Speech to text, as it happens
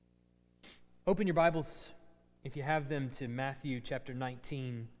Open your Bibles, if you have them, to Matthew chapter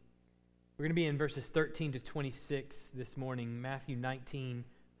 19. We're going to be in verses 13 to 26 this morning. Matthew 19,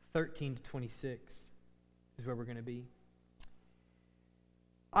 13 to 26 is where we're going to be.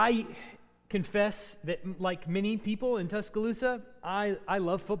 I confess that, like many people in Tuscaloosa, I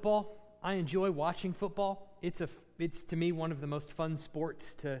love football. I enjoy watching football. It's to me one of the most fun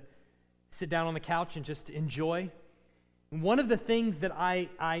sports to sit down on the couch and just enjoy. One of the things that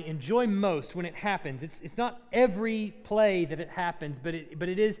I enjoy most when it happens, it's not every play that it happens, but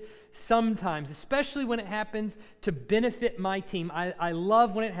it is sometimes, especially when it happens to benefit my team. I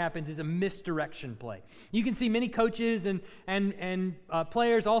love when it happens is a misdirection play. You can see many coaches and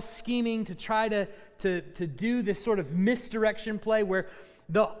players all scheming to try to do this sort of misdirection play where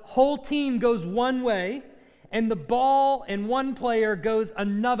the whole team goes one way and the ball and one player goes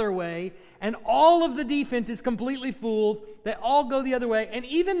another way, and all of the defense is completely fooled. They all go the other way, and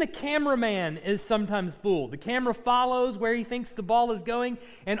even the cameraman is sometimes fooled. The camera follows where he thinks the ball is going,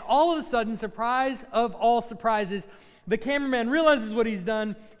 and all of a sudden, surprise of all surprises, the cameraman realizes what he's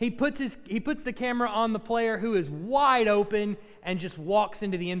done. He puts the camera on the player who is wide open and just walks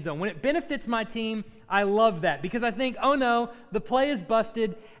into the end zone. When it benefits my team, I love that because I think, oh no, the play is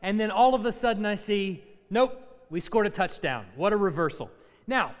busted, and then all of a sudden I see, nope, we scored a touchdown. What a reversal.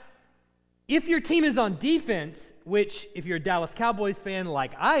 Now, if your team is on defense, which if you're a Dallas Cowboys fan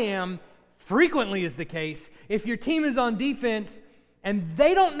like I am, frequently is the case, if your team is on defense and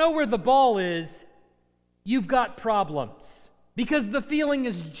they don't know where the ball is, you've got problems. Because the feeling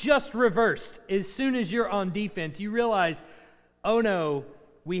is just reversed. As soon as you're on defense, you realize, oh no,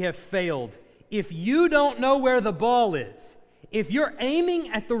 we have failed. If you don't know where the ball is, if you're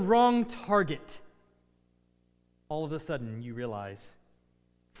aiming at the wrong target, all of a sudden you realize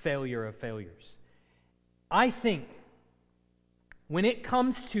failure of failures. I think when it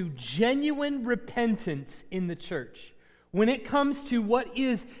comes to genuine repentance in the church, when it comes to what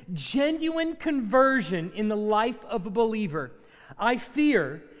is genuine conversion in the life of a believer, I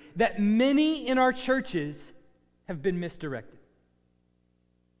fear that many in our churches have been misdirected,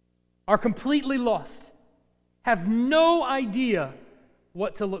 are completely lost, have no idea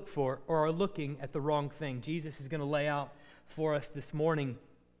what to look for, or are looking at the wrong thing. Jesus is going to lay out for us this morning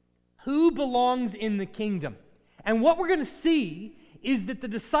who belongs in the kingdom. And what we're going to see is that the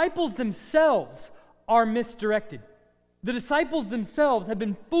disciples themselves are misdirected. The disciples themselves have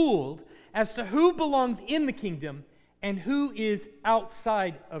been fooled as to who belongs in the kingdom and who is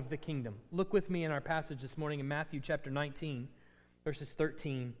outside of the kingdom. Look with me in our passage this morning in Matthew chapter 19, verses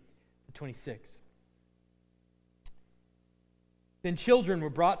 13 to 26. Then children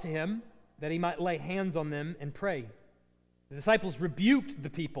were brought to him that he might lay hands on them and pray. The disciples rebuked the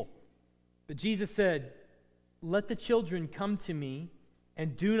people, but Jesus said, "Let the children come to me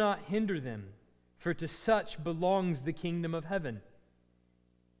and do not hinder them, for to such belongs the kingdom of heaven."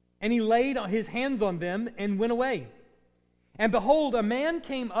 And he laid his hands on them and went away. And behold, a man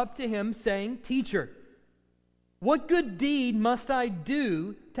came up to him saying, "Teacher, what good deed must I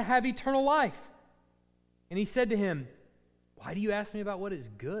do to have eternal life?" And he said to him, "Why do you ask me about what is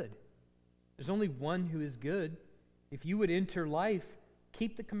good? There's only one who is good. If you would enter life,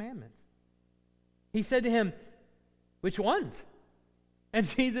 keep the commandments." He said to him, "Which ones?" And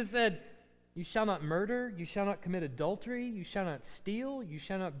Jesus said, "You shall not murder, you shall not commit adultery, you shall not steal, you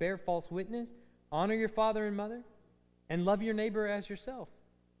shall not bear false witness, honor your father and mother, and love your neighbor as yourself."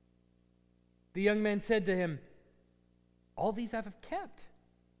 The young man said to him, "All these I have kept.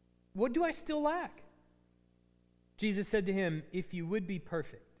 What do I still lack?" Jesus said to him, "If you would be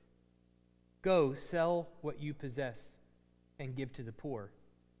perfect, go sell what you possess and give to the poor,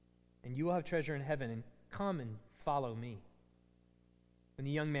 and you will have treasure in heaven, and come and follow me." When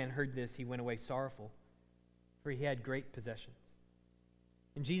the young man heard this, he went away sorrowful, for he had great possessions.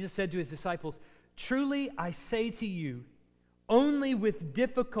 And Jesus said to his disciples, "Truly I say to you, only with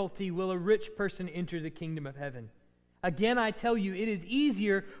difficulty will a rich person enter the kingdom of heaven. Again, I tell you, it is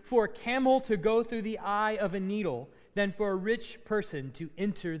easier for a camel to go through the eye of a needle than for a rich person to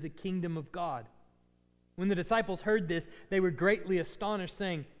enter the kingdom of God." When the disciples heard this, they were greatly astonished,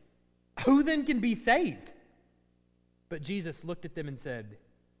 saying, "Who then can be saved?" But Jesus looked at them and said,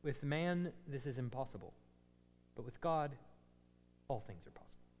 "With man this is impossible, but with God all things are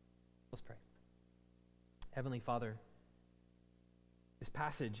possible." Let's pray. Heavenly Father, this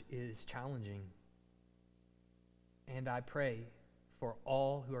passage is challenging. And I pray for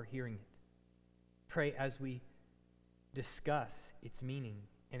all who are hearing it. Pray as we discuss its meaning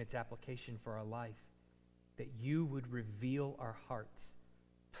and its application for our life, that you would reveal our hearts.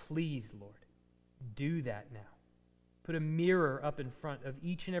 Please, Lord, do that now. Put a mirror up in front of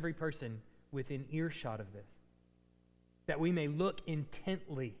each and every person within earshot of this, that we may look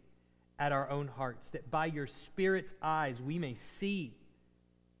intently at our own hearts, that by your Spirit's eyes we may see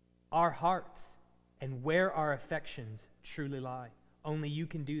our hearts and where our affections truly lie. Only you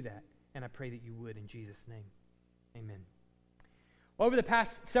can do that, and I pray that you would in Jesus' name. Amen. Well, over the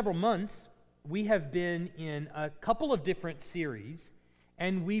past several months, we have been in a couple of different series,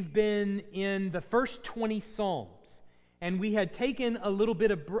 and we've been in the first 20 Psalms. And we had taken a little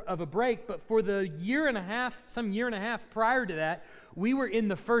bit of a break, but for the year and a half prior to that, we were in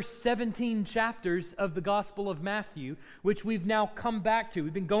the first 17 chapters of the Gospel of Matthew, which we've now come back to.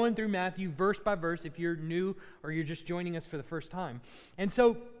 We've been going through Matthew verse by verse, if you're new or you're just joining us for the first time. And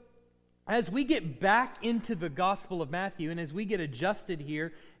so, as we get back into the Gospel of Matthew, and as we get adjusted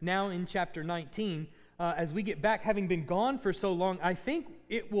here now in chapter 19, as we get back, having been gone for so long, I think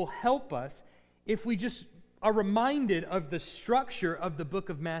it will help us if we just are reminded of the structure of the book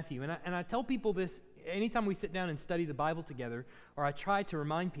of Matthew. And I tell people this anytime we sit down and study the Bible together, or I try to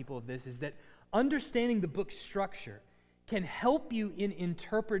remind people of this, is that understanding the book's structure can help you in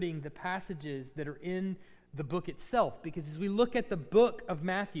interpreting the passages that are in the book itself. Because as we look at the book of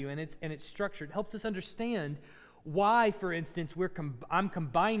Matthew and its structure, it helps us understand why, for instance, I'm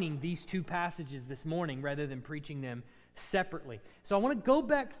combining these two passages this morning rather than preaching them separately. So I want to go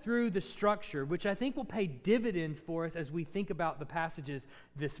back through the structure, which I think will pay dividends for us as we think about the passages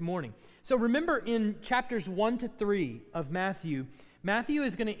this morning. So remember, in chapters 1 to 3 of Matthew, Matthew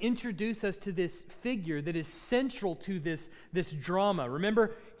is going to introduce us to this figure that is central to this drama.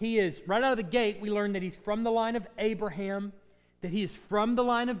 Remember, he is, right out of the gate, we learn that he's from the line of Abraham, that he is from the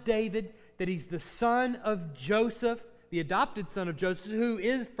line of David, that he's the son of Joseph, the adopted son of Joseph, who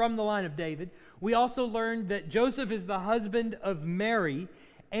is from the line of David. We also learned that Joseph is the husband of Mary,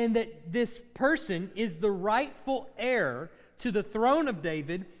 and that this person is the rightful heir to the throne of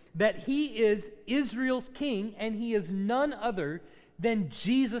David, that he is Israel's king, and he is none other than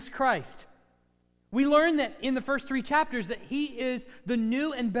Jesus Christ. We learn that in the first 3 chapters that he is the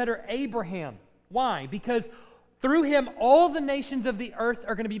new and better Abraham. Why? Because through him, all the nations of the earth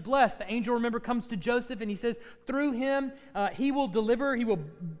are going to be blessed. The angel, remember, comes to Joseph and he says, through him, he will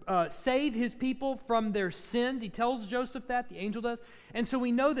save his people from their sins. He tells Joseph that, the angel does. And so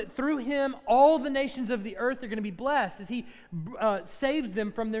we know that through him, all the nations of the earth are going to be blessed as he saves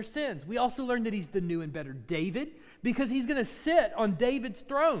them from their sins. We also learn that he's the new and better David, because he's going to sit on David's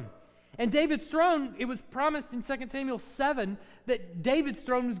throne. And David's throne, it was promised in 2 Samuel 7 that David's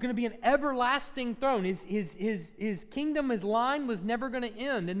throne was going to be an everlasting throne. His kingdom, his line was never going to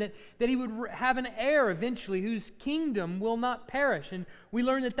end, and that he would have an heir eventually whose kingdom will not perish. And we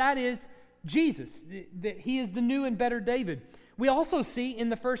learn that is Jesus, that he is the new and better David. We also see in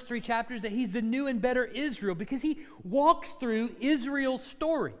the first 3 chapters that he's the new and better Israel, because he walks through Israel's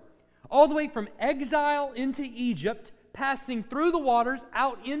story, all the way from exile into Egypt, passing through the waters,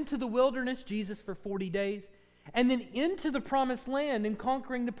 out into the wilderness, Jesus for 40 days, and then into the promised land and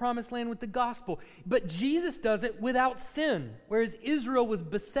conquering the promised land with the gospel. But Jesus does it without sin, whereas Israel was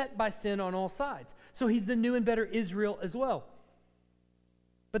beset by sin on all sides. So he's the new and better Israel as well.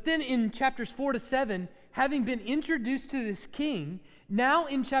 But then in chapters 4 to 7, having been introduced to this king, now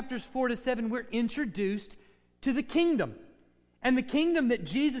in chapters 4 to 7, we're introduced to the kingdom. And the kingdom that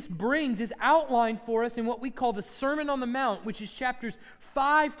Jesus brings is outlined for us in what we call the Sermon on the Mount, which is chapters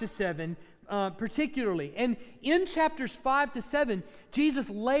 5 to 7 particularly. And in chapters 5 to 7, Jesus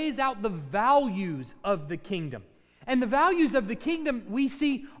lays out the values of the kingdom. And the values of the kingdom we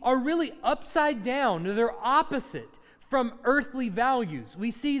see are really upside down. They're opposite from earthly values.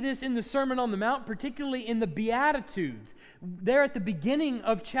 We see this in the Sermon on the Mount, particularly in the Beatitudes. There at the beginning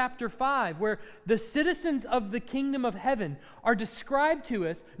of chapter 5, where the citizens of the kingdom of heaven are described to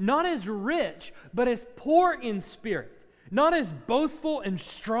us not as rich, but as poor in spirit. Not as boastful and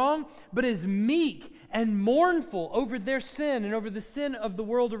strong, but as meek and mournful over their sin and over the sin of the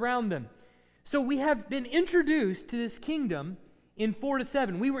world around them. So we have been introduced to this kingdom in 4 to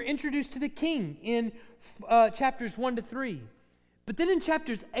 7. We were introduced to the king in chapters 1 to 3. But then in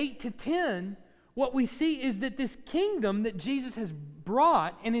chapters 8 to 10, what we see is that this kingdom that Jesus has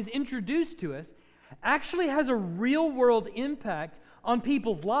brought and is introduced to us actually has a real-world impact on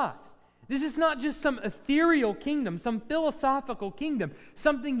people's lives. This is not just some ethereal kingdom, some philosophical kingdom,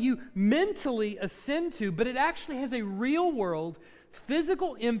 something you mentally ascend to, but it actually has a real-world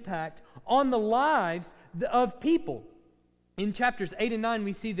physical impact on the lives of people. In chapters 8 and 9,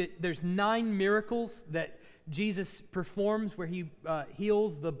 we see that there's 9 miracles that Jesus performs, where he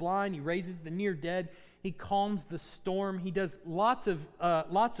heals the blind, he raises the near dead, he calms the storm. He does lots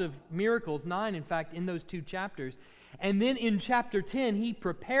of miracles, 9 in fact, in those 2 chapters. And then in chapter 10, he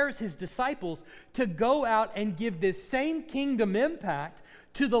prepares his disciples to go out and give this same kingdom impact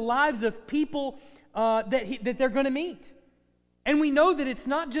to the lives of people that they're going to meet. And we know that it's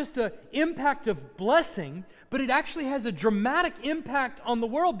not just an impact of blessing, but it actually has a dramatic impact on the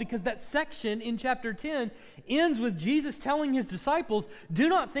world, because that section in chapter 10 ends with Jesus telling his disciples, "Do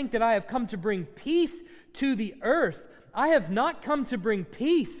not think that I have come to bring peace to the earth. I have not come to bring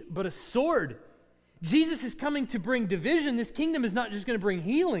peace, but a sword." Jesus is coming to bring division. This kingdom is not just going to bring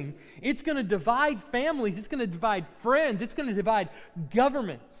healing. It's going to divide families. It's going to divide friends. It's going to divide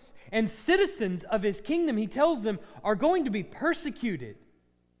governments. And citizens of his kingdom, he tells them, are going to be persecuted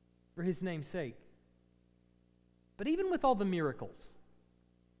for his name's sake. But even with all the miracles,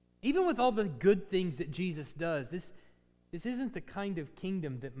 even with all the good things that Jesus does, this isn't the kind of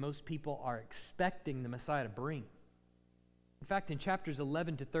kingdom that most people are expecting the Messiah to bring. In fact, in chapters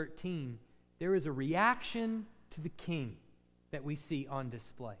 11 to 13, there is a reaction to the king that we see on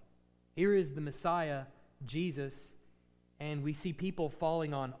display. Here is the Messiah, Jesus, and we see people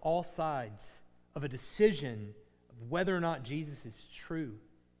falling on all sides of a decision of whether or not Jesus is true.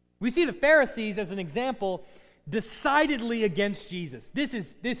 We see the Pharisees, as an example, decidedly against Jesus. This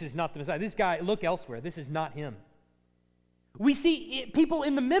is not the Messiah. This guy, look elsewhere. This is not him. We see people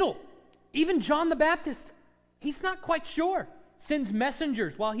in the middle. Even John the Baptist, he's not quite sure. Sends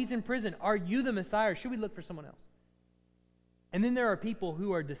messengers while he's in prison. Are you the Messiah, or should we look for someone else? And then there are people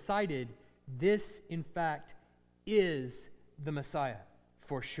who are decided this, in fact, is the Messiah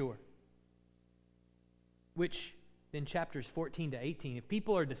for sure. Which, in chapters 14 to 18, if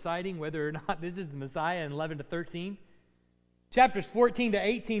people are deciding whether or not this is the Messiah in 11 to 13, chapters 14 to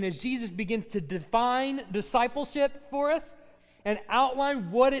 18, as Jesus begins to define discipleship for us and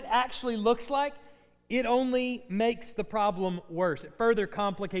outline what it actually looks like, it only makes the problem worse. It further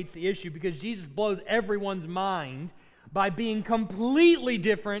complicates the issue, because Jesus blows everyone's mind by being completely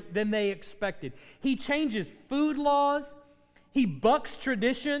different than they expected. He changes food laws. He bucks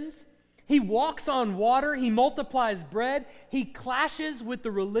traditions. He walks on water. He multiplies bread. He clashes with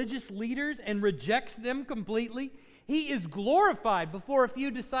the religious leaders and rejects them completely. He is glorified before a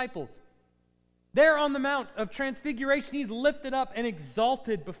few disciples. There on the Mount of Transfiguration, he's lifted up and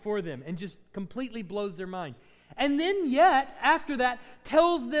exalted before them and just completely blows their mind. And then yet, after that,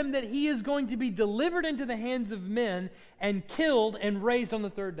 tells them that he is going to be delivered into the hands of men and killed and raised on the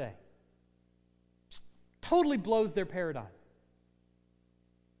third day. Just totally blows their paradigm.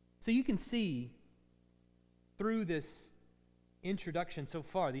 So you can see through this introduction so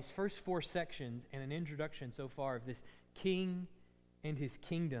far, these first 4 sections and an introduction so far of this king and his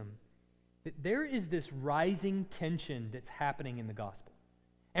kingdom, that there is this rising tension that's happening in the gospel.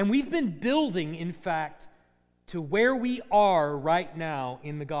 And we've been building, in fact, to where we are right now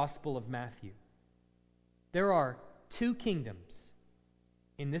in the Gospel of Matthew. There are 2 kingdoms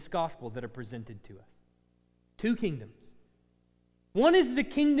in this gospel that are presented to us. 2 kingdoms. One is the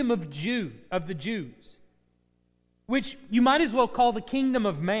kingdom of the Jews, which you might as well call the kingdom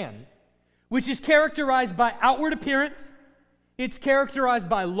of man, which is characterized by outward appearance. It's characterized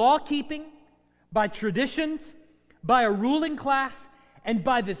by law-keeping, by traditions, by a ruling class, and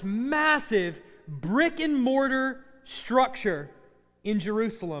by this massive brick-and-mortar structure in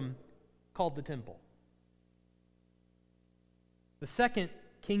Jerusalem called the temple. The second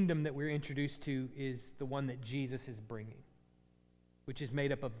kingdom that we're introduced to is the one that Jesus is bringing, which is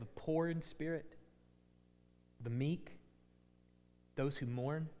made up of the poor in spirit, the meek, those who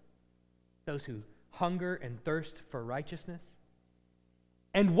mourn, those who hunger and thirst for righteousness.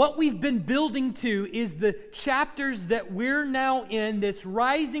 And what we've been building to is the chapters that we're now in, this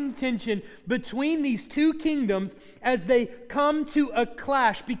rising tension between these 2 kingdoms as they come to a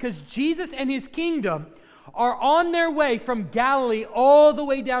clash, because Jesus and his kingdom are on their way from Galilee all the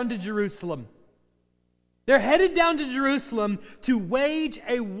way down to Jerusalem. They're headed down to Jerusalem to wage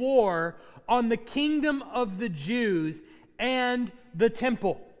a war on the kingdom of the Jews and the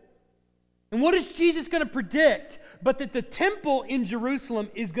temple. And what is Jesus going to predict but that the temple in Jerusalem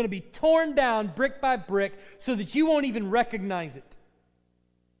is going to be torn down brick by brick so that you won't even recognize it.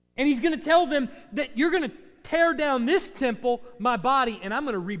 And he's going to tell them that you're going to tear down this temple, my body, and I'm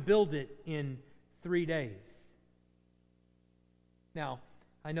going to rebuild it in 3 days. Now,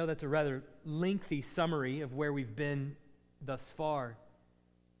 I know that's a rather lengthy summary of where we've been thus far,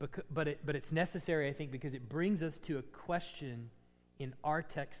 but it's necessary, I think, because it brings us to a question in our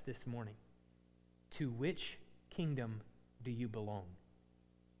text this morning. To which kingdom do you belong?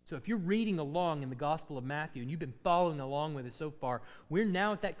 So if you're reading along in the Gospel of Matthew and you've been following along with it so far, we're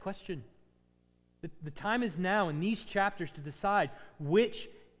now at that question. The time is now in these chapters to decide which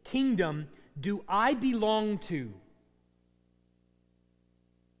kingdom do I belong to?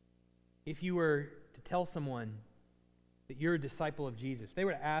 if you were to tell someone that you're a disciple of Jesus, if they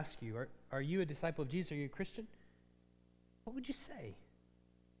were to ask you, are you a disciple of Jesus? Are you a Christian? What would you say?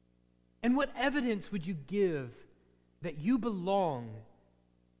 And what evidence would you give that you belong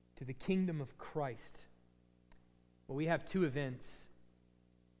to the kingdom of Christ? Well, we have two events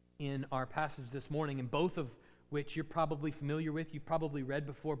in our passage this morning, and both of which you're probably familiar with, you've probably read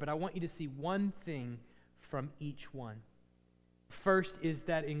before, but I want you to see one thing from each one. First is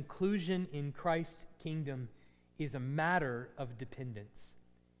that inclusion in Christ's kingdom is a matter of dependence.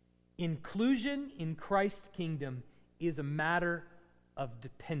 Inclusion in Christ's kingdom is a matter of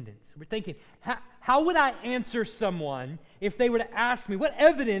dependence. We're thinking, how would I answer someone if they were to ask me, what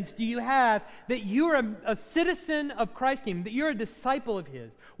evidence do you have that you're a citizen of Christ's kingdom, that you're a disciple of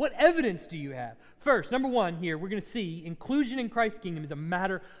His? What evidence do you have? First, number one here, we're going to see inclusion in Christ's kingdom is a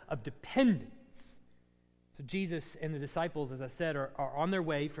matter of dependence. So Jesus and the disciples, as I said, are on their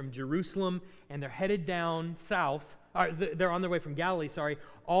way from Jerusalem, and they're headed down south. They're on their way from Galilee,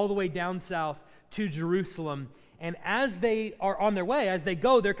 all the way down south to Jerusalem. And as they are on their way, as they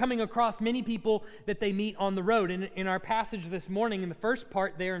go, they're coming across many people that they meet on the road. In our passage this morning, in the first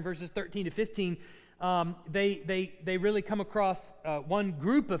part there in verses 13 to 15, they really come across one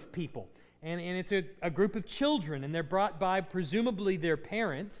group of people. And it's a group of children, and they're brought by presumably their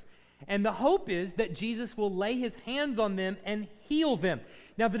parents. And the hope is that Jesus will lay His hands on them and heal them.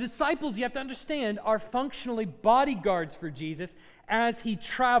 Now, the disciples, you have to understand, are functionally bodyguards for Jesus as He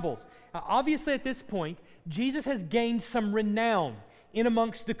travels. Now, obviously, at this point, Jesus has gained some renown in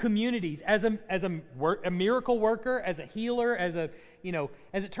amongst the communities as a miracle worker, as a healer, as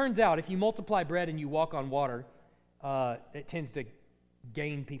it turns out, if you multiply bread and you walk on water, it tends to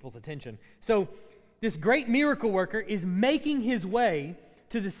gain people's attention. So this great miracle worker is making his way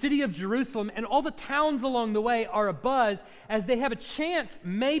to the city of Jerusalem, and all the towns along the way are abuzz as they have a chance,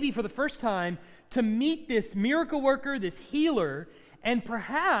 maybe for the first time, to meet this miracle worker, this healer, and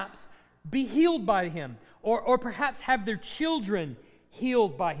perhaps be healed by him, or perhaps have their children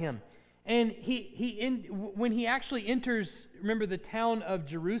healed by him. And when he actually enters, remember, the town of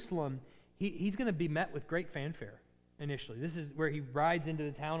Jerusalem, he's going to be met with great fanfare initially. This is where he rides into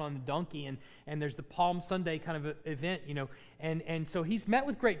the town on the donkey, and there's the Palm Sunday kind of event, and so he's met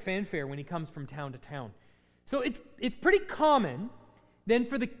with great fanfare when he comes from town to town. So it's pretty common then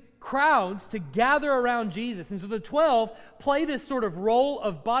for the crowds to gather around Jesus, and so the 12 play this sort of role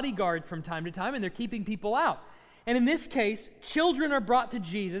of bodyguard from time to time, and they're keeping people out. And in this case, children are brought to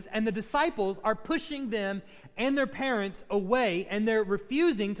Jesus, and the disciples are pushing them and their parents away, and they're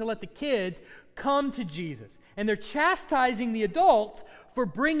refusing to let the kids come to Jesus. And they're chastising the adults for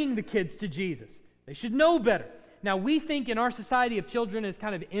bringing the kids to Jesus. They should know better. Now, we think in our society of children as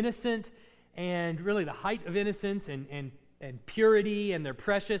kind of innocent and really the height of innocence and purity, and they're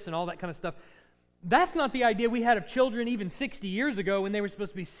precious and all that kind of stuff. That's not the idea we had of children even 60 years ago when they were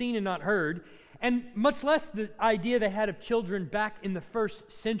supposed to be seen and not heard, and much less the idea they had of children back in the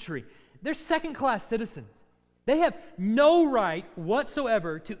first century. They're second-class citizens. They have no right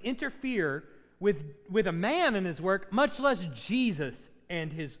whatsoever to interfere with a man and his work, much less Jesus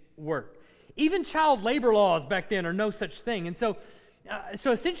and his work. Even child labor laws back then are no such thing. And so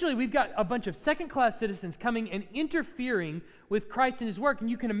essentially we've got a bunch of second-class citizens coming and interfering with Christ and His work. And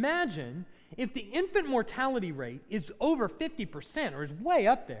you can imagine if the infant mortality rate is over 50% or is way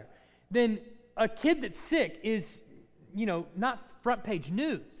up there, then a kid that's sick is, not front-page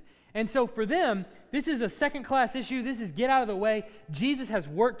news. And so for them, this is a second-class issue. This is get out of the way. Jesus has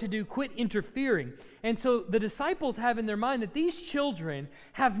work to do. Quit interfering. And so the disciples have in their mind that these children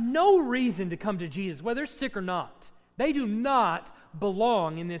have no reason to come to Jesus, whether they're sick or not. They do not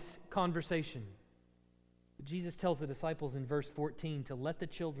belong in this conversation. But Jesus tells the disciples in verse 14 to let the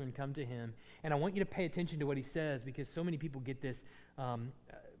children come to Him. And I want you to pay attention to what He says, because so many people get this,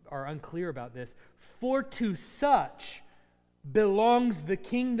 are unclear about this. For to such belongs the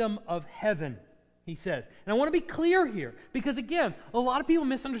kingdom of heaven, He says. And I want to be clear here, because again, a lot of people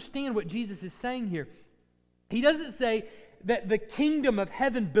misunderstand what Jesus is saying here. He doesn't say that the kingdom of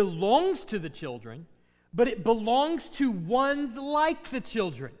heaven belongs to the children, but it belongs to ones like the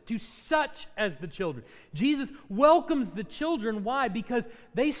children, to such as the children. Jesus welcomes the children. Why? Because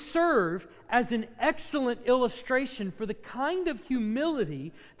they serve as an excellent illustration for the kind of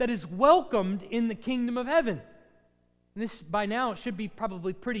humility that is welcomed in the kingdom of heaven. And this, by now, should be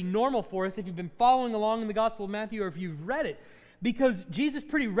probably pretty normal for us if you've been following along in the Gospel of Matthew or if you've read it, because Jesus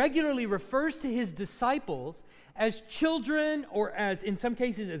pretty regularly refers to His disciples as children, or as, in some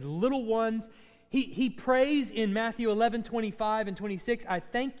cases, as little ones. He prays in Matthew 11:25 and 26, I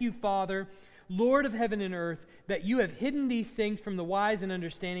thank you, Father, Lord of heaven and earth, that you have hidden these things from the wise and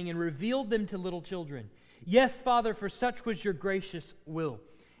understanding and revealed them to little children. Yes, Father, for such was your gracious will.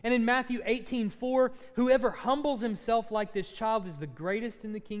 And in Matthew 18:4, whoever humbles himself like this child is the greatest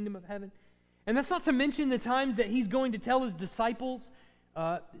in the kingdom of heaven. And that's not to mention the times that he's going to tell his disciples,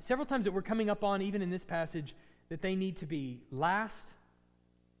 several times that we're coming up on, even in this passage, that they need to be last,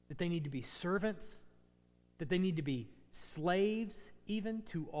 that they need to be servants, that they need to be slaves even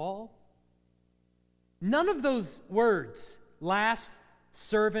to all. None of those words, last,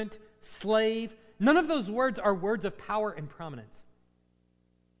 servant, slave, none of those words are words of power and prominence.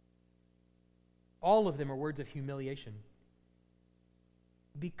 All of them are words of humiliation.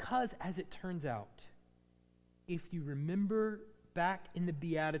 Because, as it turns out, if you remember back in the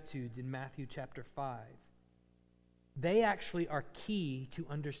Beatitudes in Matthew chapter 5, they actually are key to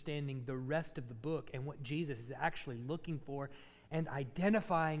understanding the rest of the book and what Jesus is actually looking for and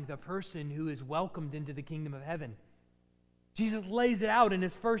identifying the person who is welcomed into the kingdom of heaven. Jesus lays it out in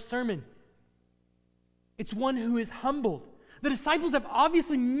his first sermon. It's one who is humbled. The disciples have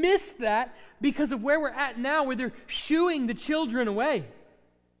obviously missed that because of where we're at now, where they're shooing the children away.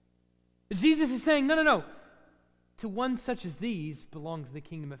 Jesus is saying, no. To one such as these belongs the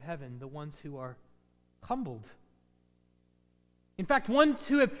kingdom of heaven, the ones who are humbled. In fact, ones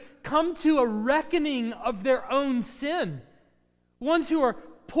who have come to a reckoning of their own sin. Ones who are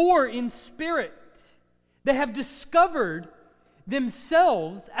poor in spirit. They have discovered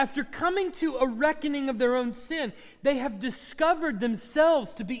themselves, after coming to a reckoning of their own sin, they have discovered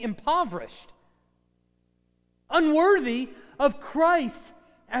themselves to be impoverished, unworthy of Christ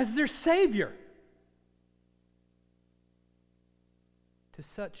as their Savior. To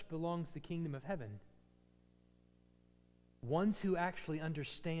such belongs the kingdom of heaven. Ones who actually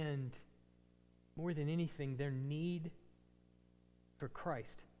understand more than anything their need for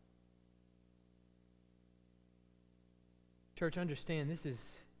Christ. Church, understand this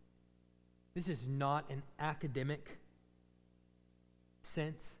is not an academic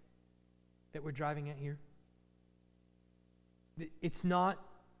sense that we're driving at here. It's not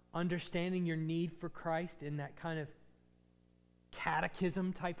understanding your need for Christ in that kind of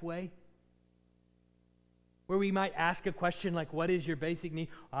catechism type way, where we might ask a question like, what is your basic need?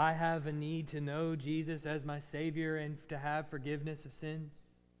 I have a need to know Jesus as my Savior and to have forgiveness of sins.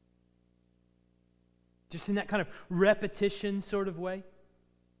 Just in that kind of repetition sort of way.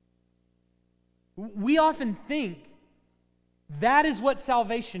 We often think that is what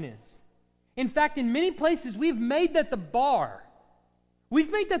salvation is. In fact, in many places, we've made that the bar.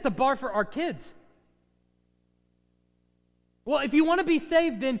 We've made that the bar for our kids. Well, if you want to be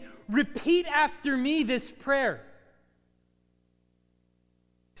saved, then repeat after me this prayer.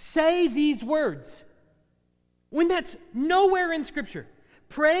 Say these words. When that's nowhere in Scripture.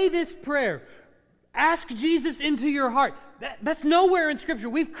 Pray this prayer. Ask Jesus into your heart. That's nowhere in Scripture.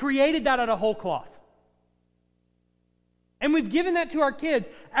 We've created that out of whole cloth. And we've given that to our kids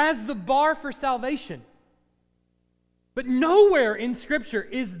as the bar for salvation. But nowhere in Scripture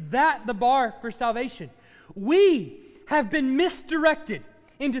is that the bar for salvation. We have been misdirected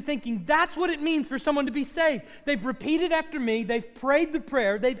into thinking that's what it means for someone to be saved. They've repeated after me. They've prayed the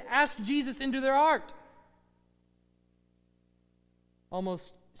prayer. They've asked Jesus into their heart.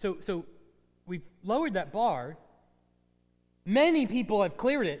 Almost, so we've lowered that bar. Many people have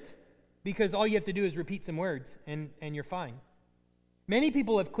cleared it because all you have to do is repeat some words and you're fine. Many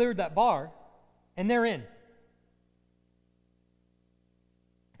people have cleared that bar and they're in.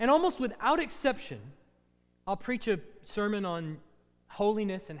 And almost without exception, I'll preach a sermon on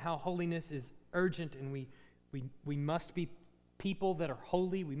holiness and how holiness is urgent, and we must be people that are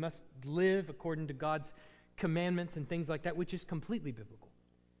holy. We must live according to God's commandments and things like that, which is completely biblical.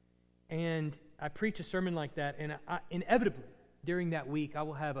 And I preach a sermon like that, and inevitably, during that week, I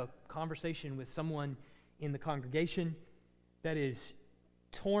will have a conversation with someone in the congregation that is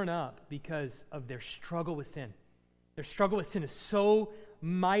torn up because of their struggle with sin. Their struggle with sin is so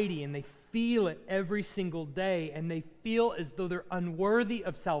mighty, and they feel it every single day, and they feel as though they're unworthy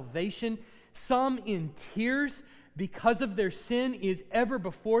of salvation. Some in tears because of their sin is ever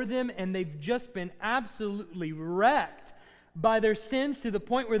before them, and they've just been absolutely wrecked by their sins to the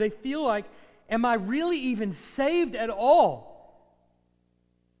point where they feel like, am I really even saved at all?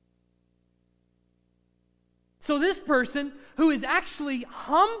 So this person who is actually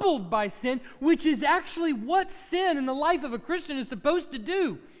humbled by sin, which is actually what sin in the life of a Christian is supposed to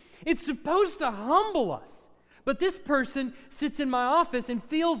do. It's supposed to humble us. But this person sits in my office and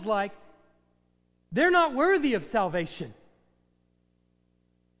feels like they're not worthy of salvation.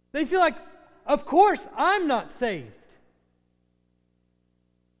 They feel like, of course, I'm not saved.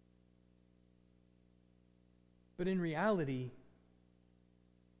 But in reality,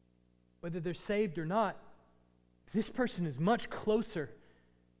 whether they're saved or not, this person is much closer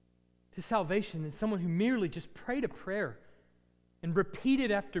to salvation than someone who merely just prayed a prayer and repeated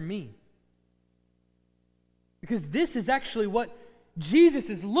after me. Because this is actually what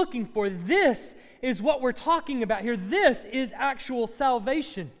Jesus is looking for. This is what we're talking about here. This is actual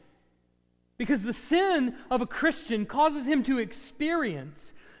salvation. Because the sin of a Christian causes him to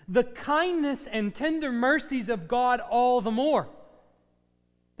experience the kindness and tender mercies of God all the more.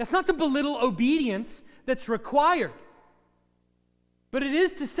 That's not to belittle obedience that's required. But it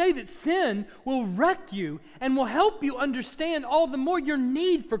is to say that sin will wreck you and will help you understand all the more your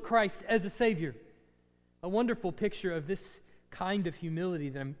need for Christ as a Savior. A wonderful picture of this kind of humility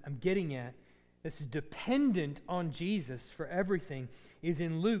that I'm getting at, that's dependent on Jesus for everything, is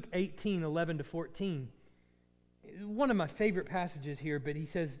in Luke 18:11-14. One of my favorite passages here, but he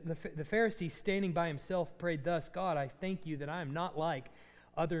says, the Pharisee standing by himself prayed thus, God, I thank you that I am not like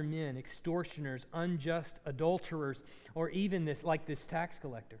other men, extortioners, unjust adulterers, or even this tax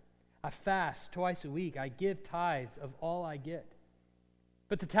collector. I fast twice a week. I give tithes of all I get.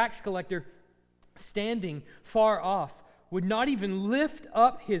 But the tax collector, standing far off, would not even lift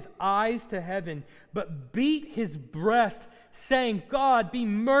up his eyes to heaven, but beat his breast, saying, God, be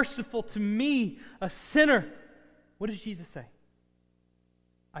merciful to me, a sinner. What does Jesus say?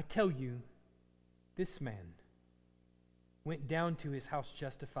 I tell you, this man went down to his house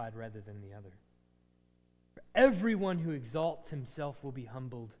justified rather than the other. For everyone who exalts himself will be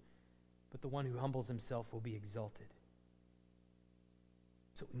humbled, but the one who humbles himself will be exalted.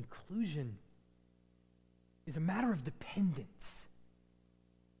 So inclusion is a matter of dependence.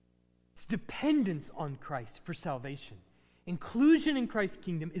 It's dependence on Christ for salvation. Inclusion in Christ's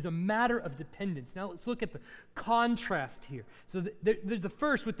kingdom is a matter of dependence. Now let's look at the contrast here. So there's the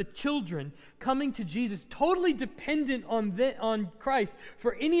first with the children coming to Jesus, totally dependent on Christ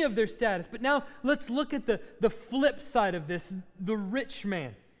for any of their status. But now let's look at the flip side of this, the rich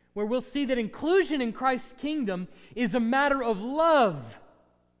man, where we'll see that inclusion in Christ's kingdom is a matter of love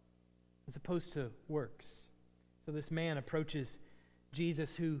as opposed to works. So this man approaches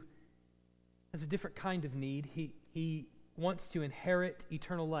Jesus, who has a different kind of need. He wants to inherit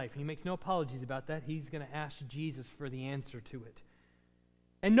eternal life. He makes no apologies about that. He's going to ask Jesus for the answer to it.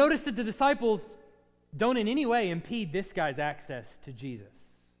 And notice that the disciples don't in any way impede this guy's access to Jesus.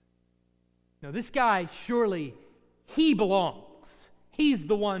 No, this guy, surely, he belongs. He's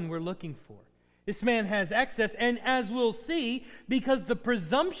the one we're looking for. This man has access, and as we'll see, because the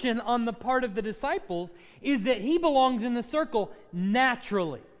presumption on the part of the disciples is that he belongs in the circle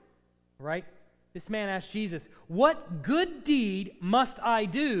naturally, right? This man asked Jesus, what good deed must I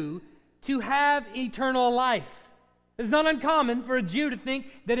do to have eternal life? It's not uncommon for a Jew to think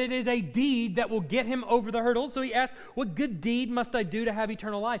that it is a deed that will get him over the hurdle. So he asked, what good deed must I do to have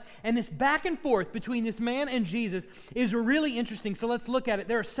eternal life? And this back and forth between this man and Jesus is really interesting. So let's look at it.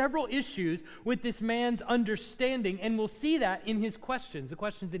 There are several issues with this man's understanding, and we'll see that in his questions, the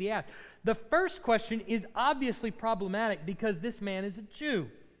questions that he asked. The first question is obviously problematic because this man is a Jew.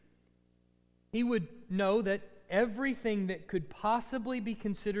 He would know that everything that could possibly be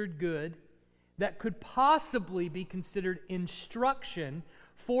considered good, that could possibly be considered instruction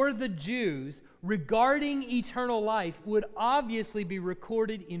for the Jews regarding eternal life would obviously be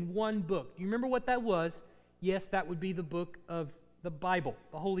recorded in one book. Do you remember what that was? Yes, that would be the book of the Bible,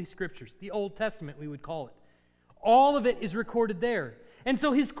 the Holy Scriptures, the Old Testament we would call it. All of it is recorded there. And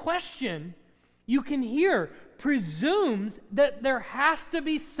so his question, you can hear, presumes that there has to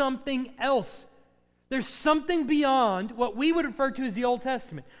be something else. There's something beyond what we would refer to as the Old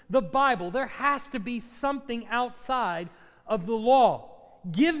Testament, the Bible. There has to be something outside of the law.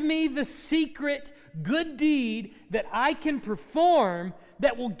 Give me the secret good deed that I can perform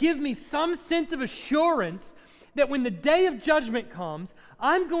that will give me some sense of assurance that when the day of judgment comes,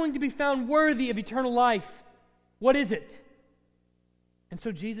 I'm going to be found worthy of eternal life. What is it? And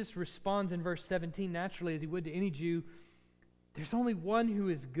so Jesus responds in verse 17 naturally as he would to any Jew, there's only one who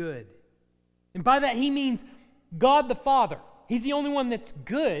is good. And by that he means God the Father. He's the only one that's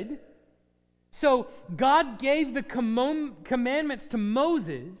good. So God gave the commandments to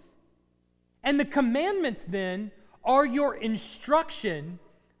Moses, and the commandments then are your instruction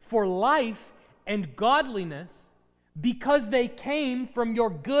for life and godliness because they came from your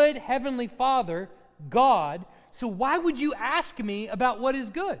good heavenly Father, God. So why would you ask me about what is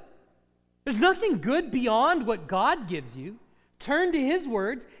good? There's nothing good beyond what God gives you. Turn to His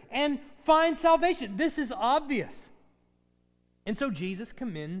words and find salvation. This is obvious. And so Jesus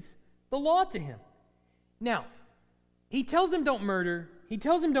commends the law to him. Now, he tells him don't murder. He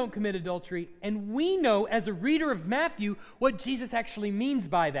tells him don't commit adultery, and we know as a reader of Matthew what Jesus actually means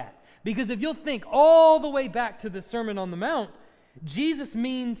by that. Because if you'll think all the way back to the Sermon on the Mount, Jesus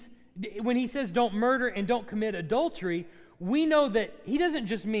means, when he says don't murder and don't commit adultery, we know that he doesn't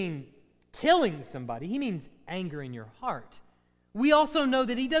just mean killing somebody, he means anger in your heart. We also know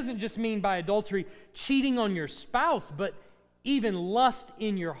that he doesn't just mean by adultery cheating on your spouse, but even lust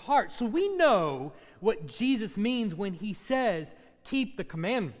in your heart. So we know what Jesus means when he says, keep the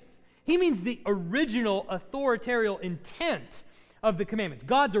commandments. He means the original authoritarian intent of the commandments,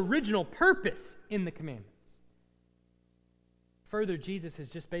 God's original purpose in the commandments. Further, Jesus has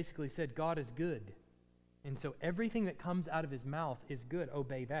just basically said God is good. And so everything that comes out of his mouth is good.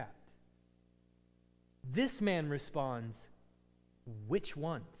 Obey that. This man responds, which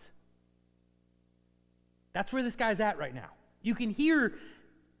ones? That's where this guy's at right now. You can hear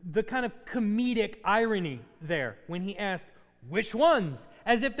the kind of comedic irony there when he asked, which ones?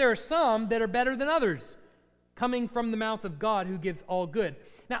 As if there are some that are better than others, coming from the mouth of God who gives all good.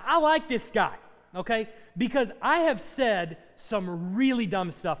 Now, I like this guy, okay? Because I have said some really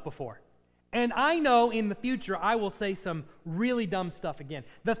dumb stuff before. And I know in the future I will say some really dumb stuff again.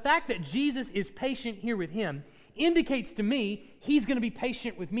 The fact that Jesus is patient here with him indicates to me he's going to be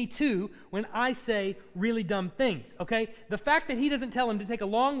patient with me too when I say really dumb things, okay? The fact that he doesn't tell him to take a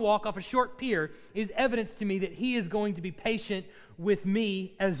long walk off a short pier is evidence to me that he is going to be patient with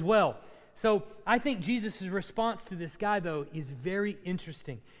me as well. So I think Jesus' response to this guy, though, is very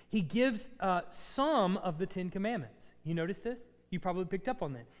interesting. He gives some of the 10 Commandments. You notice this? You probably picked up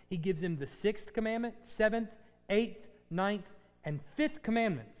on that. He gives him the 6th commandment, 7th, 8th, 9th, and 5th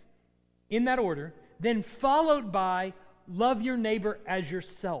commandments in that order, then followed by love your neighbor as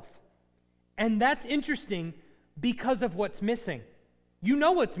yourself. And that's interesting because of what's missing. You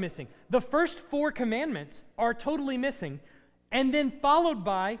know what's missing. The first 4 commandments are totally missing, and then followed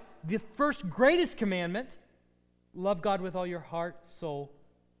by the first greatest commandment, love God with all your heart, soul,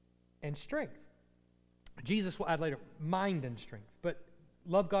 and strength. Jesus will add later, mind and strength. But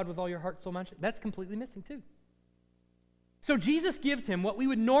love God with all your heart, soul, mind, strength. That's completely missing too. So Jesus gives him what we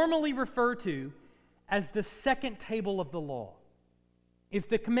would normally refer to as the second table of the law. If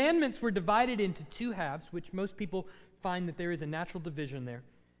the commandments were divided into 2 halves, which most people find that there is a natural division there,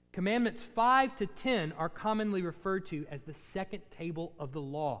 commandments 5 to 10 are commonly referred to as the second table of the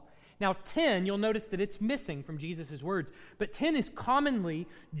law. Now 10, you'll notice that it's missing from Jesus' words, but 10 is commonly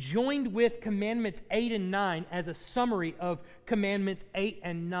joined with commandments 8 and 9 as a summary of commandments 8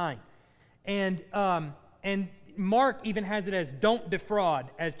 and 9. And Mark even has it as don't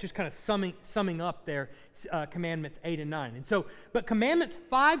defraud, as just kind of summing up their commandments 8 and 9. And so, but commandments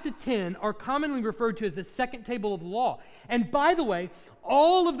 5 to 10 are commonly referred to as the second table of the law. And by the way,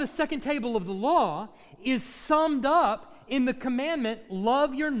 all of the second table of the law is summed up in the commandment,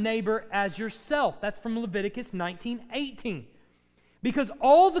 love your neighbor as yourself. That's from Leviticus 19:18. Because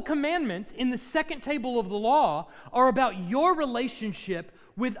all the commandments in the second table of the law are about your relationship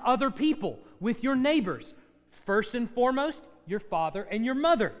with other people, with your neighbors. First and foremost, your father and your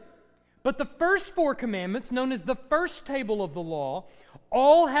mother. But the first 4 commandments, known as the first table of the law,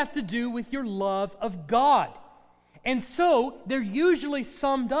 all have to do with your love of God. And so they're usually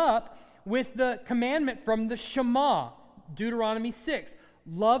summed up with the commandment from the Shema, Deuteronomy 6.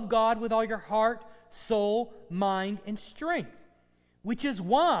 Love God with all your heart, soul, mind, and strength. Which is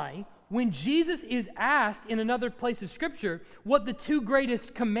why when Jesus is asked in another place of Scripture what the 2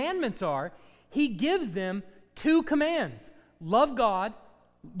 greatest commandments are, he gives them 2 commands. Love God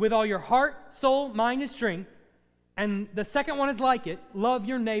with all your heart, soul, mind, and strength. And the second one is like it, love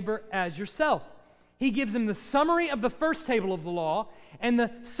your neighbor as yourself. He gives them the summary of the first table of the law and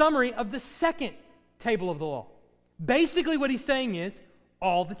the summary of the second table of the law. Basically what he's saying is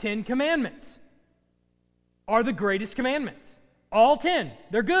all the 10 commandments are the greatest commandments. All 10.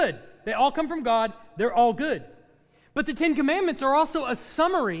 They're good. They all come from God. They're all good. But the 10 commandments are also a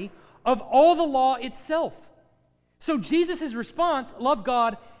summary of all the law itself. So Jesus' response, love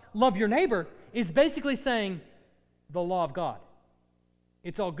God, love your neighbor, is basically saying the law of God.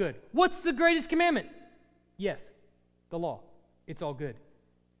 It's all good. What's the greatest commandment? Yes, the law. It's all good.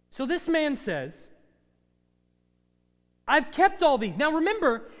 So this man says, I've kept all these. Now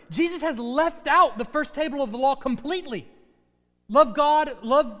remember, Jesus has left out the first table of the law completely. Love God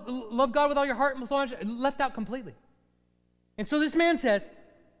with all your heart and soul, left out completely. And so this man says,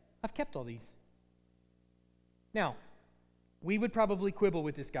 I've kept all these. Now, we would probably quibble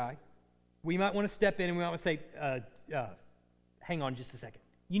with this guy. We might want to step in and we might want to say, hang on just a second.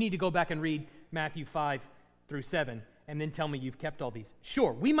 You need to go back and read Matthew 5 through 7 and then tell me you've kept all these.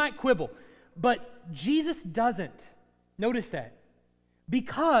 Sure, we might quibble, but Jesus doesn't. Notice that.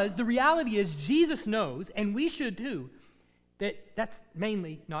 Because the reality is Jesus knows, and we should too, that that's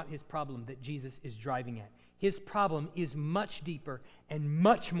mainly not his problem that Jesus is driving at. His problem is much deeper and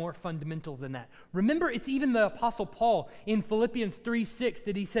much more fundamental than that. Remember, it's even the Apostle Paul in Philippians 3:6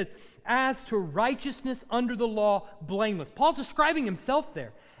 that he says, as to righteousness under the law, blameless. Paul's describing himself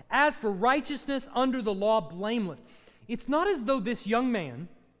there. As for righteousness under the law, blameless. It's not as though this young man,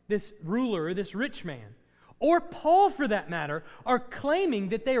 this ruler, this rich man, or Paul for that matter, are claiming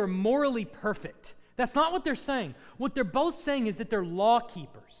that they are morally perfect. That's not what they're saying. What they're both saying is that they're law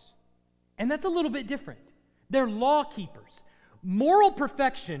keepers. And that's a little bit different. They're law keepers. Moral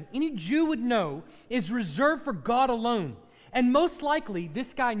perfection, any Jew would know, is reserved for God alone. And most likely,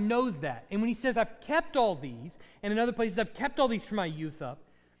 this guy knows that. And when he says, I've kept all these, and in other places, I've kept all these from my youth up,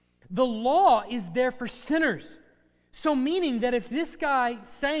 the law is there for sinners. So meaning that if this guy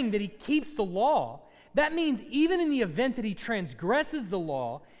saying that he keeps the law, that means even in the event that he transgresses the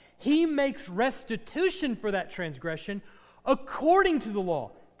law, he makes restitution for that transgression according to the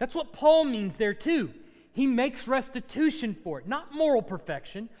law. That's what Paul means there too. He makes restitution for it. Not moral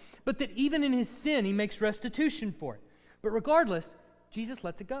perfection, but that even in his sin, he makes restitution for it. But regardless, Jesus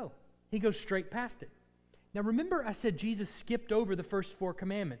lets it go. He goes straight past it. Now remember I said Jesus skipped over the first 4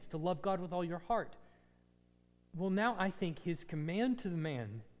 commandments, to love God with all your heart. Well, now I think his command to the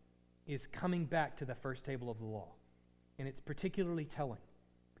man is coming back to the first table of the law. And it's particularly telling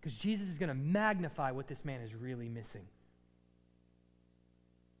because Jesus is going to magnify what this man is really missing.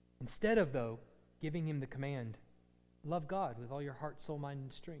 Instead of, though, giving him the command, love God with all your heart, soul, mind,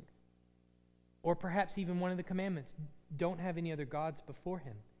 and strength. Or perhaps even one of the commandments, don't have any other gods before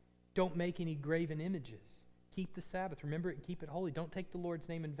him. Don't make any graven images. Keep the Sabbath. Remember it and keep it holy. Don't take the Lord's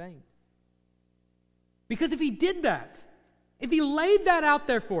name in vain. Because if he did that, if he laid that out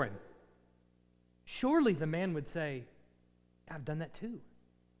there for him, surely the man would say, I've done that too.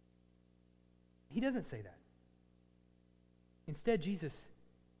 He doesn't say that. Instead, Jesus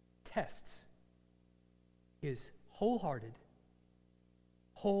tests his wholehearted,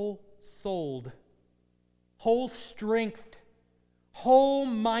 whole-souled, whole-strengthed,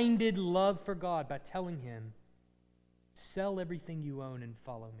 whole-minded love for God by telling him, sell everything you own and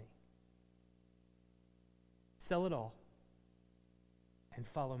follow me. Sell it all and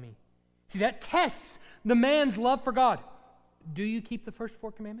follow me. See, that tests the man's love for God. Do you keep the first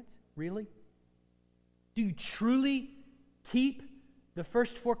 4 commandments? Really? Do you truly keep the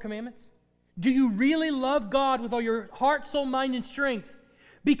first 4 commandments? Do you really love God with all your heart, soul, mind, and strength?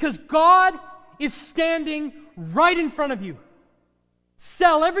 Because God is standing right in front of you.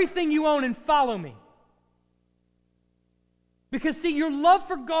 Sell everything you own and follow me. Because, see, your love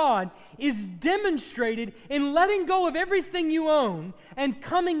for God is demonstrated in letting go of everything you own and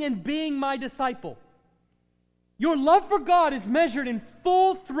coming and being my disciple. Your love for God is measured in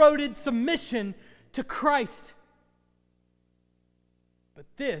full-throated submission to Christ. But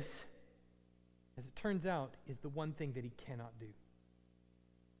this, as it turns out, is the one thing that he cannot do.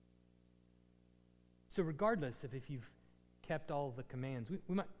 So regardless of if you've kept all the commands,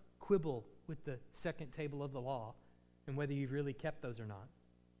 we might quibble with the second table of the law and whether you've really kept those or not.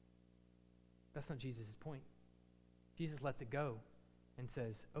 That's not Jesus' point. Jesus lets it go and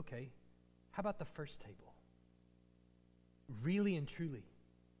says, okay, how about the first table? Really and truly,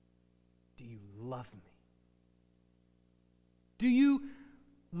 do you love me? Do you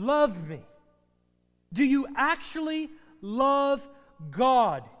love me? Do you actually love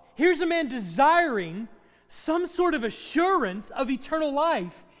God? Here's a man desiring some sort of assurance of eternal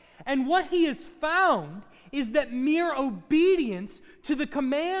life, and what he has found is that mere obedience to the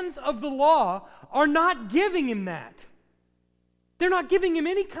commands of the law are not giving him that. They're not giving him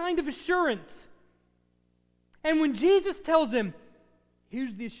any kind of assurance. And when Jesus tells him,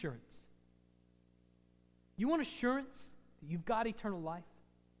 here's the assurance. You want assurance that you've got eternal life?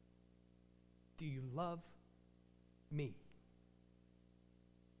 Do you love me?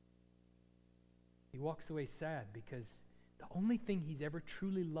 He walks away sad because the only thing he's ever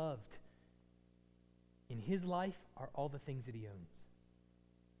truly loved in his life are all the things that he owns.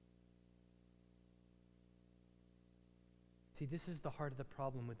 See, this is the heart of the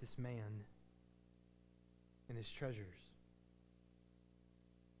problem with this man and his treasures.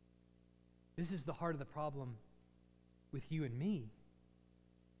 This is the heart of the problem with you and me.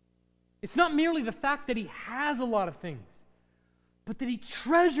 It's not merely the fact that he has a lot of things, but that he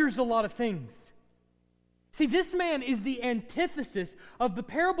treasures a lot of things. See, this man is the antithesis of the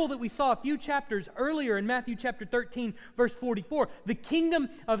parable that we saw a few chapters earlier in Matthew chapter 13, verse 44. The kingdom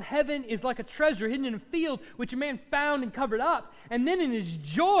of heaven is like a treasure hidden in a field, which a man found and covered up. And then in his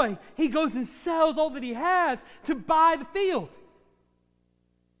joy, he goes and sells all that he has to buy the field.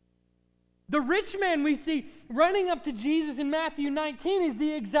 The rich man we see running up to Jesus in Matthew 19 is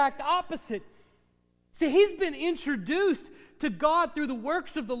the exact opposite. See, he's been introduced to God through the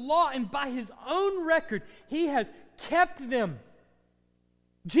works of the law, and by his own record, he has kept them.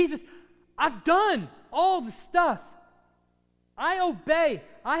 Jesus, I've done all the stuff. I obey.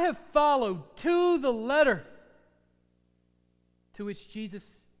 I have followed to the letter. To which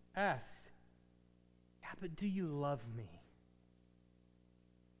Jesus asks, yeah, but do you love me?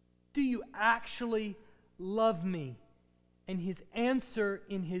 Do you actually love me? And his answer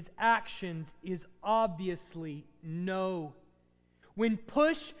in his actions is obviously no. When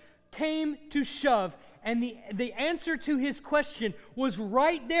push came to shove, and the answer to his question was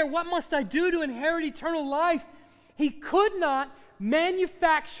right there, what must I do to inherit eternal life? He could not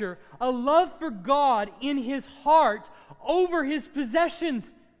manufacture a love for God in his heart over his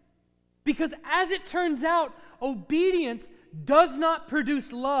possessions. Because as it turns out, obedience does not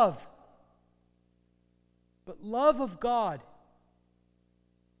produce love. But love of God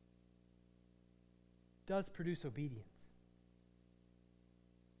does produce obedience.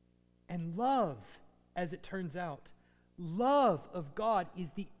 And love, as it turns out, love of God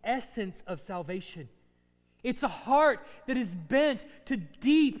is the essence of salvation. It's a heart that is bent to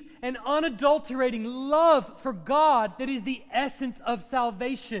deep and unadulterating love for God that is the essence of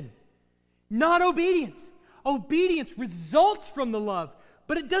salvation. Not obedience. Obedience results from the love,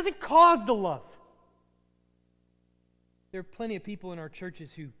 but it doesn't cause the love. There are plenty of people in our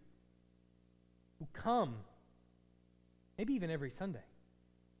churches who come, maybe even every Sunday,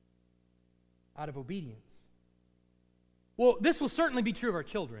 out of obedience. Well, this will certainly be true of our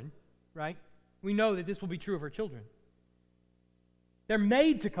children, right? We know that this will be true of our children. They're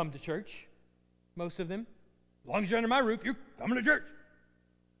made to come to church, most of them. As long as you're under my roof, you're coming to church.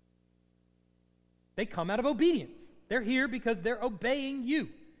 They come out of obedience. They're here because they're obeying you.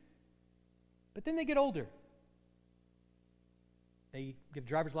 But then they get older. They get a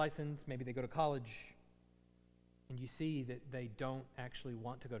driver's license, maybe they go to college, and you see that they don't actually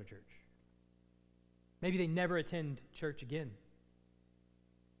want to go to church. Maybe they never attend church again.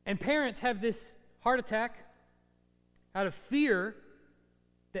 And parents have this heart attack out of fear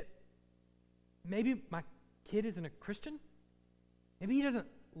that maybe my kid isn't a Christian. Maybe he doesn't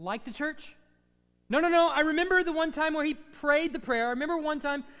like the church. No. I remember the one time where he prayed the prayer. I remember one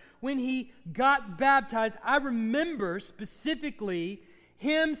time when he got baptized. I remember specifically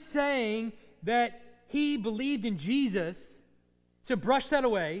him saying that he believed in Jesus. So brush that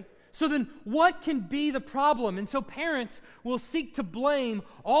away. So then what can be the problem? And so parents will seek to blame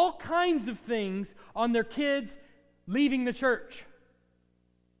all kinds of things on their kids leaving the church.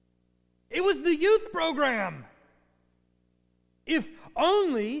 It was the youth program. If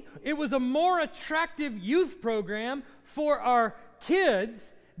only it was a more attractive youth program for our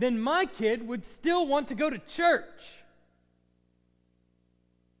kids, then my kid would still want to go to church.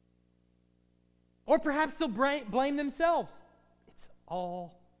 Or perhaps they'll blame themselves. It's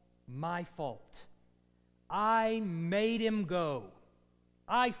all my fault. I made him go.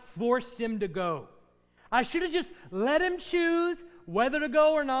 I forced him to go. I should have just let him choose whether to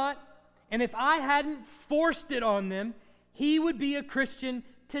go or not. And if I hadn't forced it on them, he would be a Christian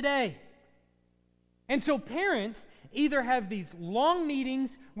today. And so parents either have these long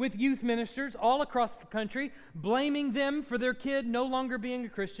meetings with youth ministers all across the country, blaming them for their kid no longer being a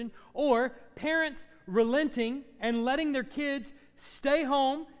Christian, or parents relenting and letting their kids stay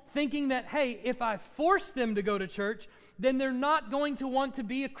home, thinking that, hey, if I force them to go to church, then they're not going to want to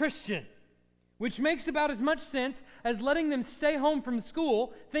be a Christian. Which makes about as much sense as letting them stay home from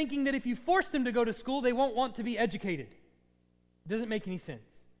school, thinking that if you force them to go to school, they won't want to be educated. It doesn't make any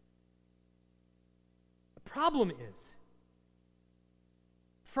sense. The problem is,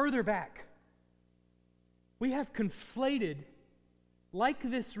 further back, we have conflated, like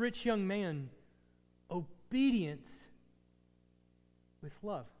this rich young man, obedience with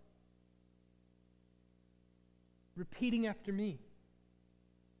love. Repeating after me.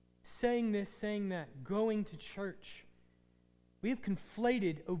 Saying this, saying that, going to church. We have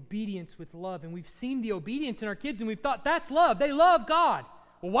conflated obedience with love, and we've seen the obedience in our kids, and we've thought, that's love. They love God.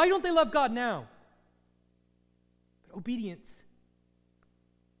 Well, why don't they love God now? But obedience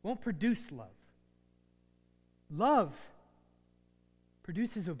won't produce love. Love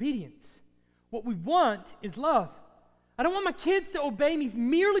produces obedience. What we want is love. I don't want my kids to obey me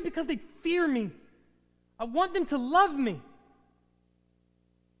merely because they fear me. I want them to love me.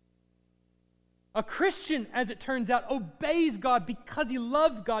 A Christian, as it turns out, obeys God because he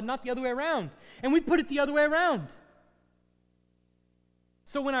loves God, not the other way around. And we put it the other way around.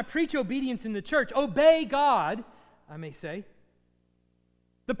 So when I preach obedience in the church, obey God, I may say,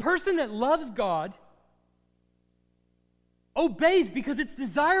 The person that loves God obeys because it's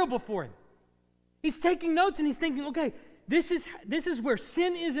desirable for him. He's taking notes and he's thinking, okay, this is where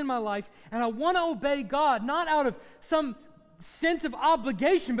sin is in my life, and I want to obey God, not out of some sense of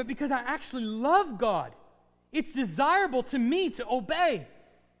obligation, but because I actually love God. It's desirable to me to obey.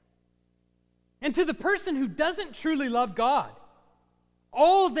 And to the person who doesn't truly love God,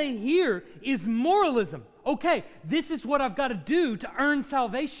 all they hear is moralism. Okay, this is what I've got to do to earn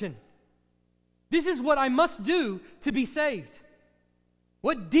salvation. This is what I must do to be saved.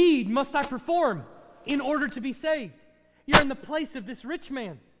 What deed must I perform in order to be saved? You're in the place of this rich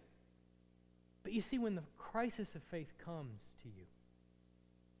man. But you see, when the crisis of faith comes to you,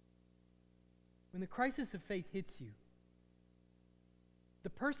 when the crisis of faith hits you, the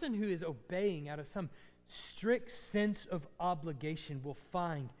person who is obeying out of some strict sense of obligation will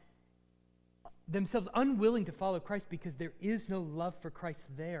find themselves unwilling to follow Christ because there is no love for Christ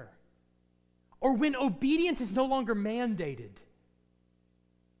there. Or when obedience is no longer mandated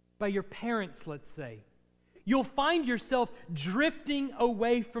by your parents, let's say, you'll find yourself drifting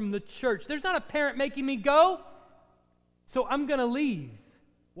away from the church. There's not a parent making me go, so I'm going to leave.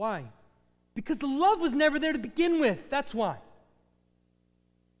 Why? Because the love was never there to begin with. That's why.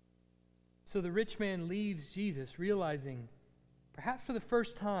 So the rich man leaves Jesus, realizing, perhaps for the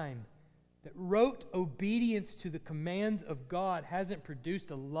first time, that rote obedience to the commands of God hasn't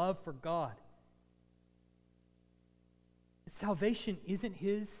produced a love for God. That salvation isn't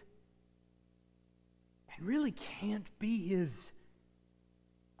his, and really can't be his,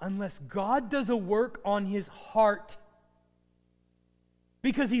 unless God does a work on his heart.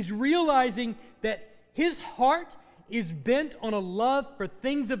 Because he's realizing that his heart is bent on a love for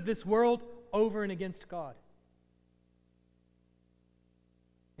things of this world over and against God.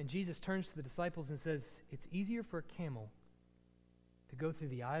 And Jesus turns to the disciples and says, it's easier for a camel to go through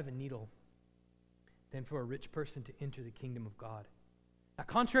the eye of a needle than for a rich person to enter the kingdom of God. Now,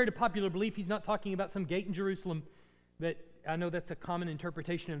 contrary to popular belief, he's not talking about some gate in Jerusalem that, I know that's a common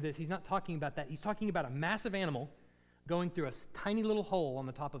interpretation of this. He's not talking about that. He's talking about a massive animal going through a tiny little hole on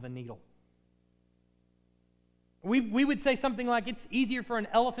the top of a needle. We would say something like, it's easier for an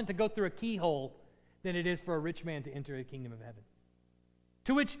elephant to go through a keyhole than it is for a rich man to enter the kingdom of heaven.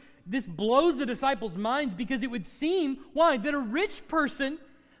 To which this blows the disciples' minds, because it would seem, why? That a rich person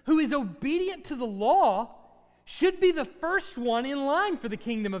who is obedient to the law should be the first one in line for the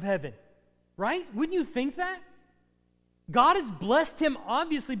kingdom of heaven. Right? Wouldn't you think that? God has blessed him,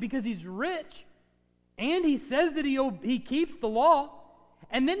 obviously, because he's rich, and he says that he keeps the law,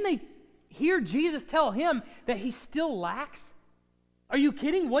 and then they hear Jesus tell him that he still lacks. Are you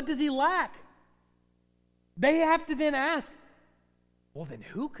kidding? What does he lack? They have to then ask, well, then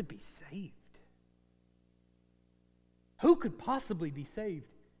who could be saved? Who could possibly be saved?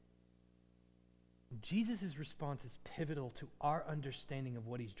 Jesus' response is pivotal to our understanding of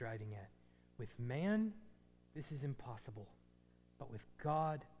what he's driving at. With man, this is impossible. But with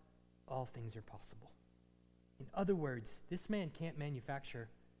God, all things are possible. In other words, this man can't manufacture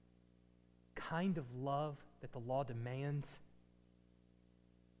kind of love that the law demands.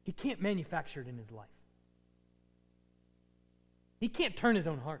 He can't manufacture it in his life. He can't turn his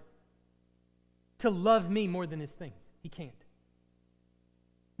own heart to love me more than his things. He can't.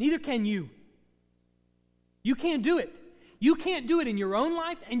 Neither can you. You can't do it. You can't do it in your own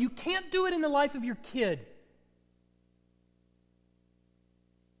life, and you can't do it in the life of your kid.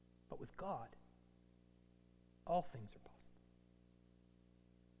 But with God, all things are possible.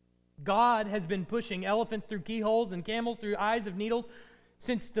 God has been pushing elephants through keyholes and camels through eyes of needles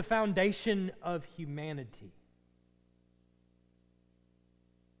since the foundation of humanity.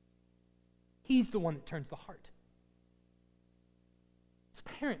 He's the one that turns the heart. So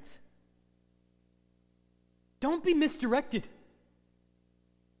parents, don't be misdirected.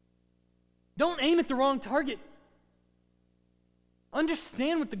 Don't aim at the wrong target.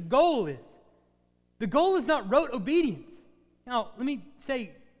 Understand what the goal is. The goal is not rote obedience. Now, let me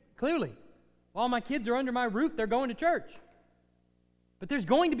say clearly, while my kids are under my roof, they're going to church. But there's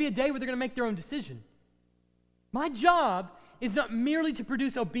going to be a day where they're going to make their own decision. My job is not merely to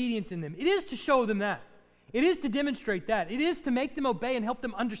produce obedience in them. It is to show them that. It is to demonstrate that. It is to make them obey and help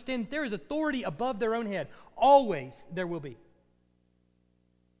them understand that there is authority above their own head. Always there will be.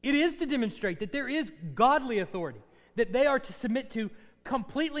 It is to demonstrate that there is godly authority, that they are to submit to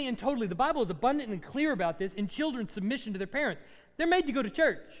completely and totally. The Bible is abundant and clear about this in children's submission to their parents. They're made to go to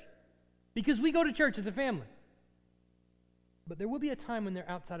church because we go to church as a family. But there will be a time when they're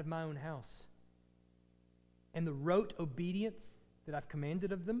outside of my own house, and the rote obedience that I've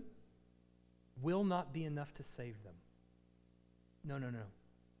commanded of them will not be enough to save them. No.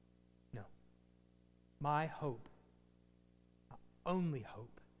 my hope, my only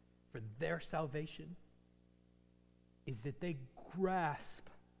hope for their salvation is that they grasp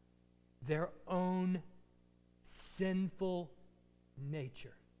their own sinful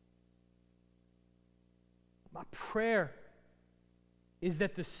nature. My prayer is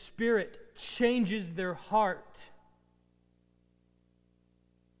that the Spirit changes their heart.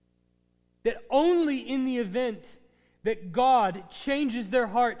 That only in the event that God changes their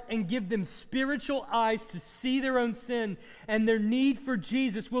heart and give them spiritual eyes to see their own sin and their need for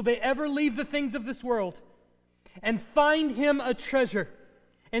Jesus, will they ever leave the things of this world and find Him a treasure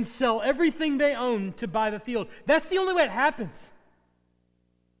and sell everything they own to buy the field. That's the only way it happens.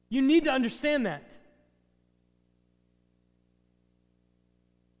 You need to understand that.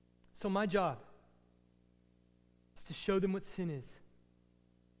 So my job is to show them what sin is.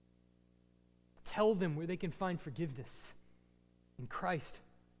 Tell them where they can find forgiveness in Christ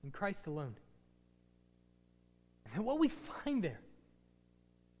alone. And what we find there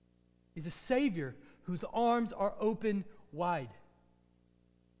is a Savior whose arms are open wide,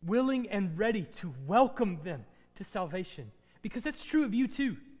 willing and ready to welcome them to salvation. Because that's true of you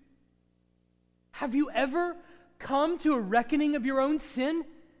too. Have you ever come to a reckoning of your own sin?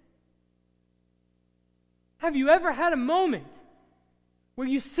 Have you ever had a moment where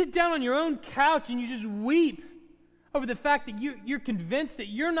you sit down on your own couch and you just weep over the fact that you're convinced that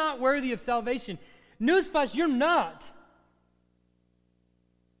you're not worthy of salvation? Newsflash, you're not.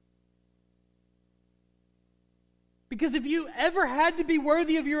 Because if you ever had to be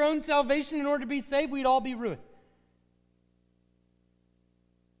worthy of your own salvation in order to be saved, we'd all be ruined.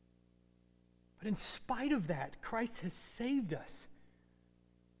 But in spite of that, Christ has saved us.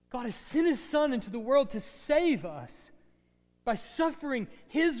 God has sent His Son into the world to save us by suffering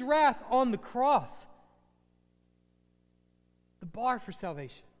His wrath on the cross. The bar for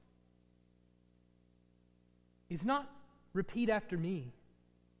salvation is not repeat after me.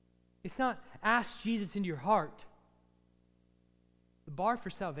 It's not ask Jesus into your heart. The bar for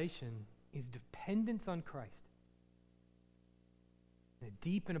salvation is dependence on Christ and a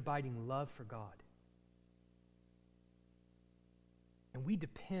deep and abiding love for God. And we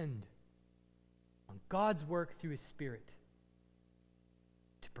depend on God's work through His Spirit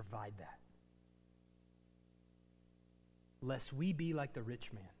to provide that. Lest we be like the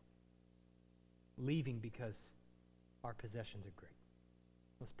rich man, leaving because our possessions are great.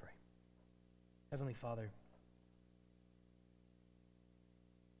 Let's pray. Heavenly Father,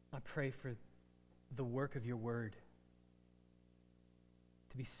 I pray for the work of your word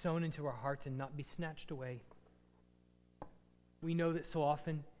to be sown into our hearts and not be snatched away. We know that so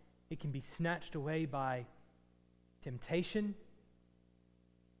often it can be snatched away by temptation,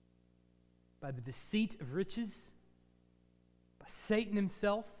 by the deceit of riches, by Satan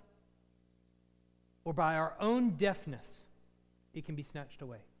himself, or by our own deafness. It can be snatched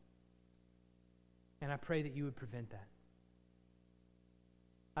away. And I pray that you would prevent that.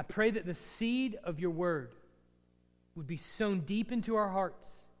 I pray that the seed of your word would be sown deep into our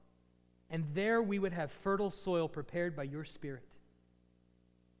hearts, and there we would have fertile soil prepared by your Spirit.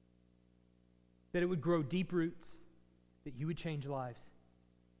 That it would grow deep roots, that you would change lives.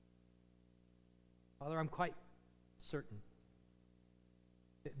 Father, I'm quite certain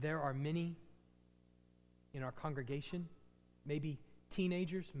that there are many in our congregation, maybe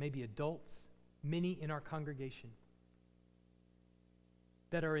teenagers, maybe adults, many in our congregation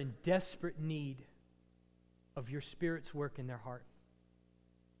that are in desperate need of your Spirit's work in their heart.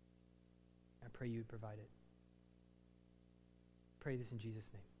 I pray you would provide it. Pray this in Jesus'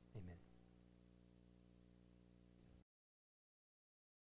 name. Amen.